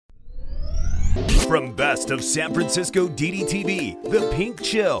From Best of San Francisco DDTV, The Pink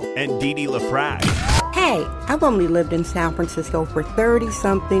Chill, and Didi LaFrac. Hey, I've only lived in San Francisco for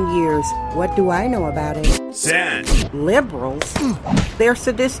 30-something years. What do I know about it? San Liberals? They're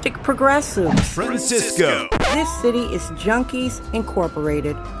sadistic progressives. Francisco. This city is Junkies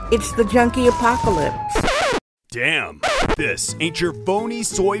Incorporated. It's the junkie apocalypse. Damn, this ain't your phony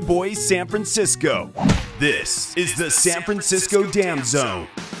soy boy San Francisco. This is the San Francisco Dam Zone.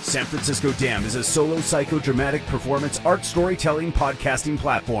 San Francisco Dam is a solo psychodramatic performance art storytelling podcasting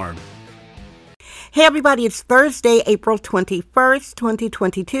platform. Hey everybody, it's Thursday, April 21st,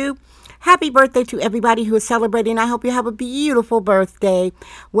 2022. Happy birthday to everybody who is celebrating. I hope you have a beautiful birthday.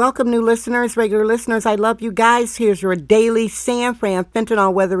 Welcome new listeners, regular listeners. I love you guys. Here's your daily San Fran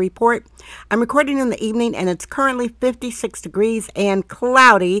fentanyl weather report. I'm recording in the evening and it's currently 56 degrees and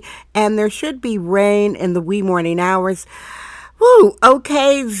cloudy, and there should be rain in the wee morning hours. Woo,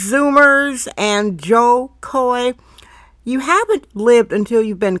 okay, Zoomers and Joe Coy. You haven't lived until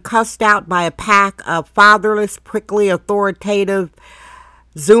you've been cussed out by a pack of fatherless, prickly, authoritative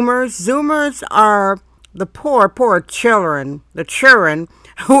Zoomers. Zoomers are the poor children, the children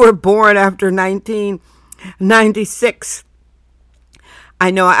who were born after 1996. I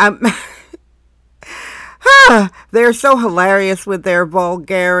know they're so hilarious with their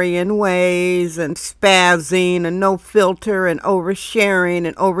vulgarian ways and spazzing and no filter and oversharing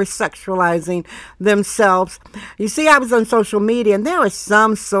and over-sexualizing themselves. You see, I was on social media and there was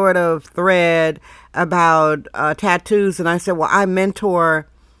some sort of thread about tattoos, and I said, well, I mentor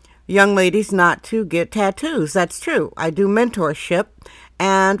young ladies not to get tattoos. That's true. I do mentorship,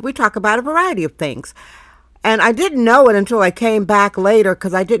 and we talk about a variety of things. And I didn't know it until I came back later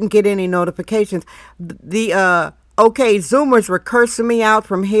because I didn't get any notifications. The OK Zoomers were cursing me out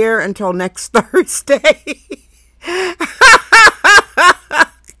from here until next Thursday.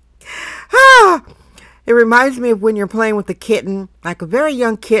 It reminds me of when you're playing with a kitten, like a very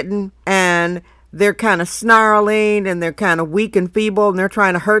young kitten, and they're kind of snarling and they're kind of weak and feeble and they're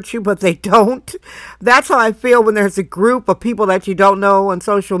trying to hurt you, but they don't. That's how I feel when there's a group of people that you don't know on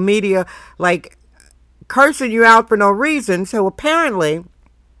social media, like cursing you out for no reason. So apparently,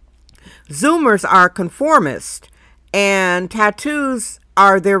 Zoomers are conformist and tattoos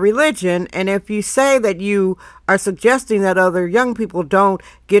are their religion. And if you say that you are suggesting that other young people don't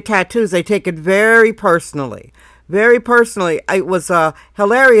get tattoos, they take it very personally. Very personally. It was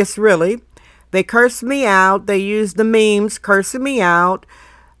hilarious, really. They cursed me out. They used the memes cursing me out.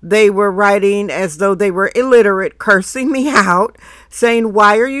 They were writing as though they were illiterate, cursing me out, saying,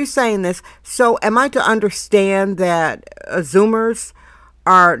 why are you saying this? So am I to understand that Zoomers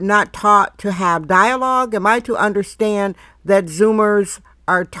are not taught to have dialogue? Am I to understand that Zoomers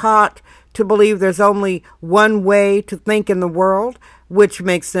are taught to believe there's only one way to think in the world, which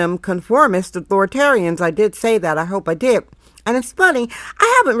makes them conformist authoritarians? I did say that. I hope I did. And it's funny,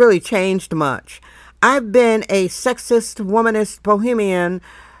 I haven't really changed much. I've been a sexist, womanist, bohemian,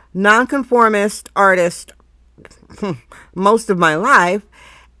 nonconformist artist most of my life.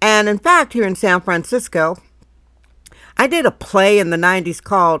 And in fact, here in San Francisco, I did a play in the 90s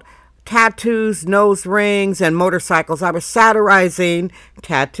called Tattoos, Nose Rings, and Motorcycles. I was satirizing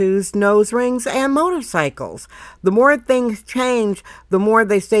tattoos, nose rings, and motorcycles. The more things change, the more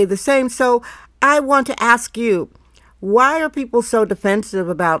they stay the same. So I want to ask you, why are people so defensive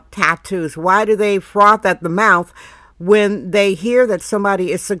about tattoos? Why do they froth at the mouth when they hear that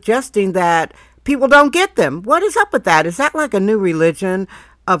somebody is suggesting that people don't get them? What is up with that? Is that like a new religion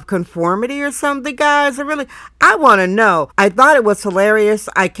of conformity or something, guys? I want to know. I thought it was hilarious.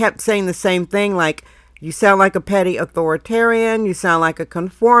 I kept saying the same thing, like, you sound like a petty authoritarian. You sound like a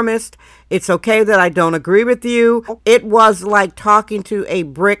conformist. It's okay that I don't agree with you. It was like talking to a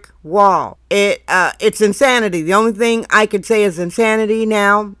brick wall. It's insanity. The only thing I could say is insanity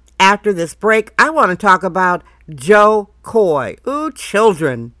now. After this break, I want to talk about Joe Coy. Ooh,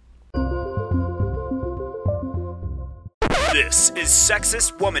 children. This is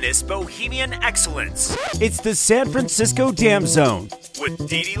Sexist Womanist Bohemian Excellence. It's the San Francisco Dam Zone with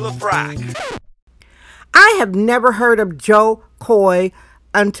Didi LaFrac. I have never heard of Joe Coy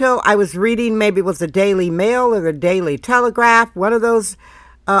until I was reading, maybe it was the Daily Mail or the Daily Telegraph, one of those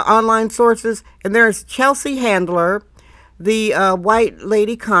online sources. And there's Chelsea Handler, the white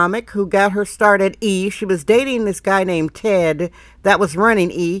lady comic who got her start at E. She was dating this guy named Ted that was running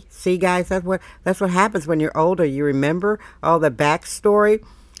E. See, guys, that's what happens when you're older. You remember all the backstory.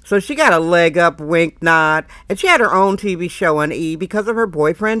 So she got a leg up, wink, nod, and she had her own TV show on E because of her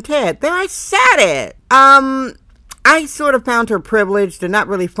boyfriend, Ted. There, I said it. I sort of found her privileged and not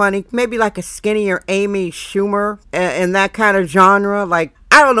really funny. Maybe like a skinnier Amy Schumer in that kind of genre. Like,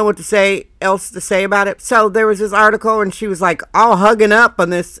 I don't know what else to say about it. So there was this article and she was like all hugging up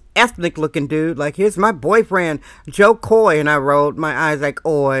on this ethnic looking dude. Like, here's my boyfriend, Joe Coy. And I rolled my eyes like,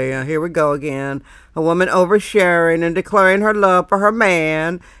 oi, here we go again. A woman oversharing and declaring her love for her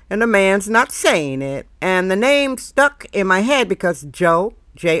man. And the man's not saying it. And the name stuck in my head because Joe,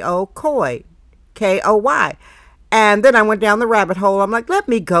 J-O, Coy, K-O-Y. And then I went down the rabbit hole. I'm like, let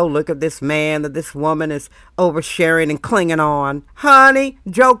me go look at this man that this woman is oversharing and clinging on. Honey,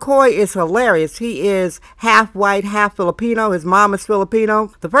 Joe Coy is hilarious. He is half white, half Filipino. His mom is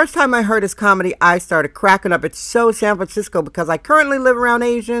Filipino. The first time I heard his comedy, I started cracking up. It's so San Francisco because I currently lived around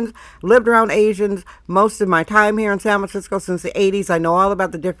Asians most of my time here in San Francisco since the 80s. I know all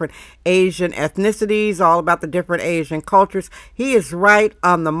about the different Asian ethnicities, all about the different Asian cultures. He is right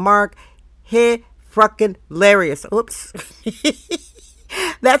on the mark. Fucking hilarious. Oops.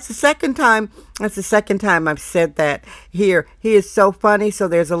 That's the second time I've said that here. He is so funny. So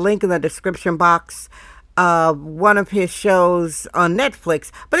there's a link in the description box of one of his shows on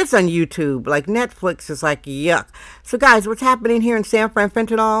Netflix, but it's on YouTube. Like, Netflix is like, yuck. So guys, what's happening here in San Fran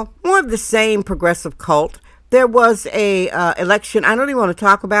Fentanyl? More of the same progressive cult. There was a election. I don't even want to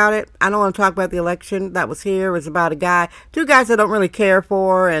talk about it. I don't want to talk about the election that was here. It was about two guys I don't really care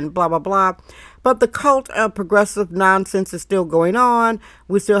for and blah, blah, blah. But the cult of progressive nonsense is still going on.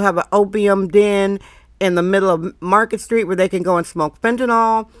 We still have an opium den in the middle of Market Street where they can go and smoke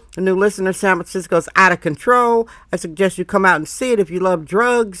fentanyl. A new listener, San Francisco is out of control. I suggest you come out and see it if you love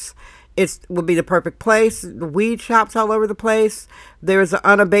drugs. It would be the perfect place. The weed shops all over the place. There is an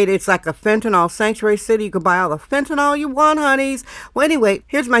unabated, it's like a fentanyl sanctuary city. You can buy all the fentanyl you want, honeys. Well, anyway,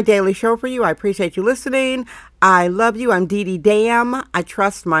 here's my daily show for you. I appreciate you listening. I love you. I'm Dee Dee Dam. I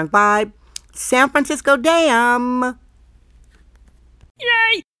trust my vibe. San Francisco Dam.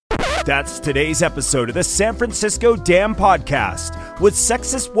 Yay! That's today's episode of the San Francisco Dam Podcast with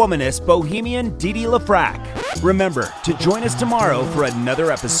sexist womanist bohemian Dee Dee LaFrac. Remember to join us tomorrow for another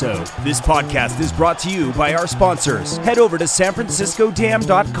episode. This podcast is brought to you by our sponsors. Head over to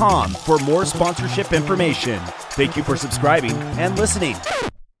sanfranciscodam.com for more sponsorship information. Thank you for subscribing and listening.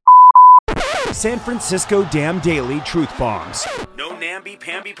 San Francisco Dam Daily Truth Bombs. No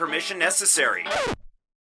namby-pamby permission necessary.